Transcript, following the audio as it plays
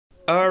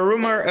A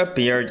rumor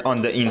appeared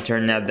on the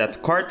internet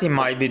that Carti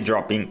might be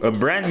dropping a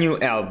brand new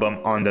album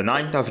on the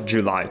 9th of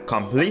July,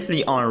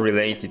 completely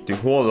unrelated to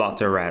Whole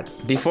Lotta Red.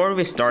 Before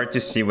we start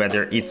to see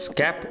whether it's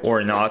cap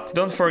or not,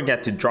 don't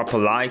forget to drop a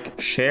like,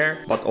 share,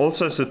 but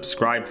also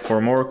subscribe for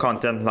more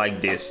content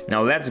like this.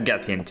 Now let's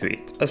get into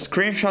it. A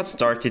screenshot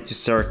started to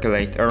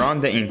circulate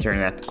around the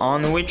internet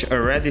on which a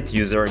Reddit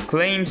user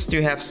claims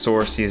to have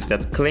sources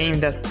that claim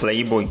that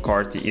Playboi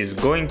Carti is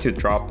going to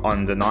drop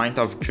on the 9th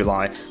of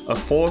July a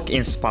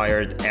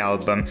folk-inspired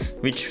album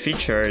which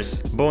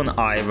features Bon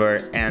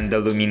Iver and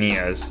the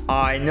Lumineers.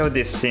 I know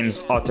this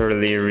seems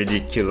utterly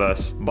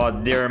ridiculous,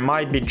 but there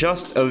might be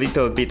just a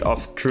little bit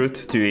of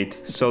truth to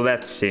it, so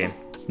let's see.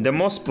 The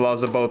most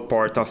plausible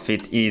part of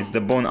it is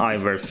the Bon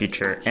Iver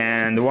feature.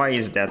 And why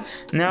is that?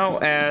 Now,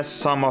 as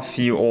some of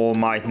you all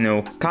might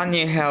know,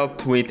 Kanye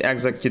helped with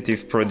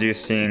executive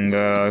producing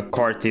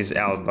Carti's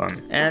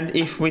album. And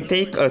if we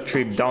take a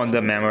trip down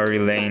the memory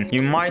lane,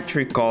 you might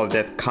recall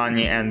that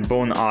Kanye and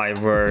Bon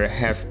Iver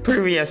have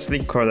previously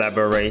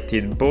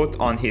collaborated both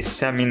on his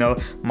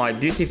seminal My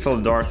Beautiful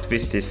Dark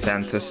Twisted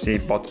Fantasy,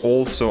 but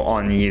also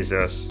on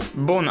Jesus.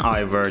 Bon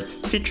Iver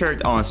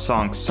featured on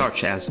songs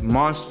such as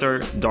Monster,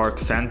 Dark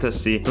Fantasy,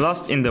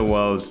 Lost in the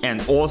World, and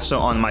also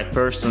on my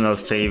personal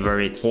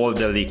favorite, Hold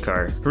the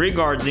Liquor.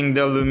 Regarding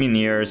the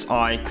Lumineers,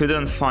 I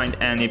couldn't find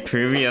any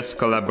previous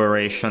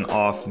collaboration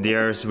of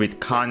theirs with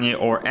Kanye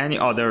or any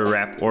other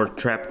rap or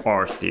trap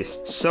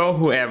artist, so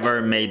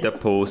whoever made the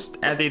post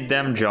added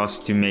them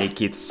just to make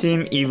it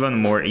seem even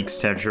more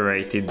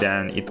exaggerated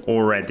than it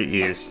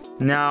already is.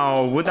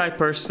 Now, would I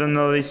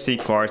personally see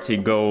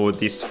Carti go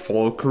this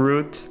folk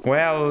route?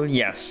 Well,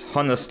 yes,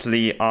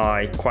 honestly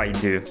I quite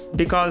do.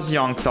 Because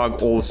Young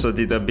Thug also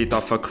did a bit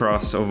of a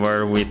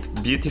crossover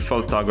with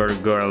Beautiful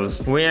Thugger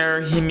Girls,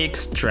 where he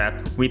mixed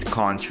trap with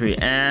country,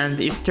 and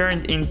it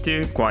turned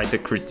into quite a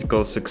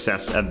critical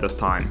success at the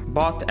time.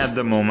 But at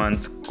the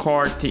moment,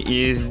 Carti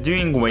is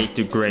doing way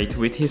too great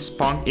with his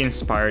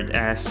punk-inspired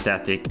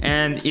aesthetic,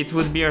 and it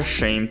would be a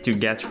shame to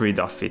get rid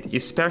of it,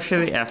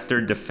 especially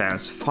after the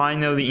fans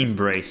finally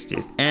embraced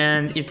it.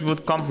 And it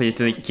would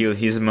completely kill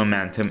his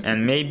momentum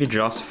and maybe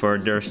just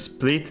further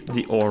split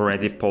the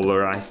already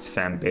polarized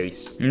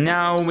fanbase.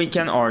 Now we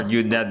can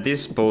argue that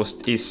this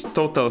post is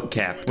total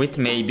cap, with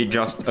maybe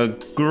just a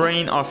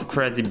grain of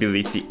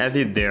credibility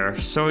added there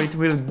so it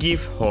will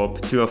give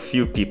hope to a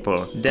few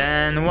people.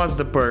 Then what's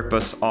the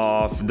purpose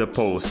of the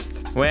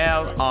post?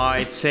 Well,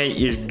 I'd say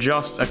it's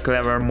just a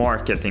clever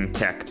marketing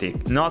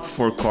tactic, not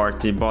for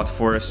Carti but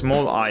for a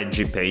small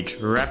IG page,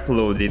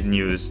 Trapology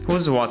News,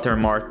 whose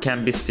watermark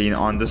can be seen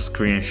on the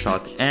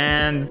screenshot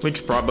and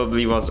which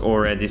probably was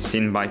already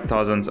seen by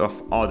thousands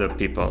of other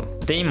people.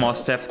 They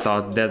must have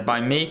thought that by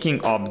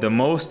making up the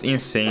most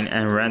insane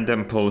and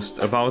random post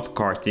about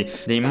Carti,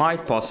 they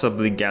might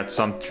possibly get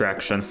some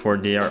traction for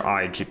their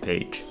IG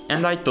page.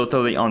 And I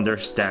totally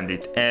understand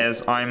it,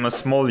 as I'm a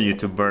small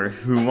YouTuber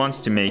who wants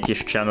to make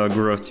his channel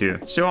grow too.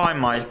 So I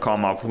might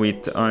come up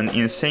with an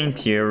insane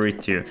theory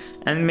too,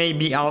 and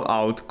maybe I'll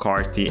out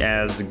Carti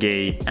as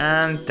gay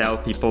and tell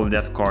people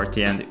that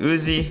Carti and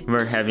Uzi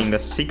were having a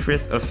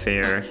secret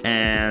affair,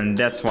 and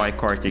that's why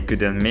Carti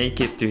couldn't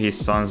make it to his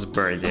son's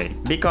birthday.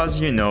 Because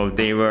you know,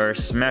 they were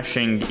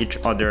smashing each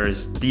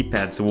other's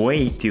D-pads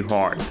way too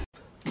hard.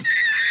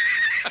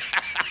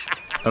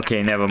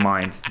 Okay, never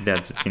mind,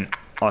 that's been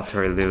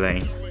utterly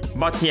lame.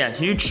 But yeah,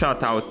 huge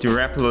shout out to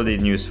Trapology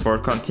News for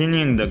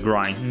continuing the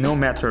grind no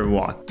matter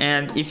what.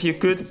 And if you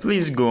could,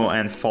 please go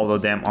and follow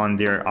them on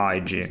their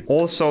IG.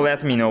 Also,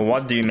 let me know,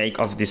 what do you make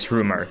of this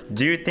rumor?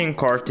 Do you think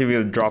Carti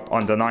will drop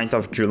on the 9th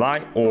of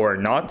July or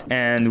not?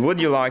 And would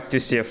you like to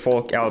see a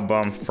folk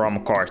album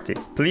from Carti?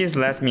 Please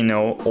let me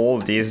know all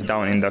this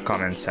down in the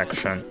comment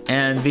section.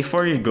 And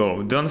before you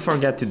go, don't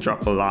forget to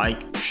drop a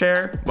like,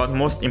 share, but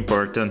most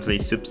importantly,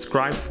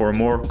 subscribe for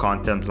more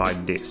content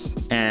like this.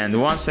 And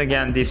once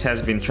again, this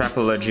has been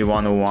Trapology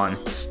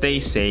 101. Stay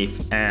safe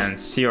and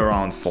see you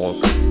around,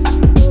 folks.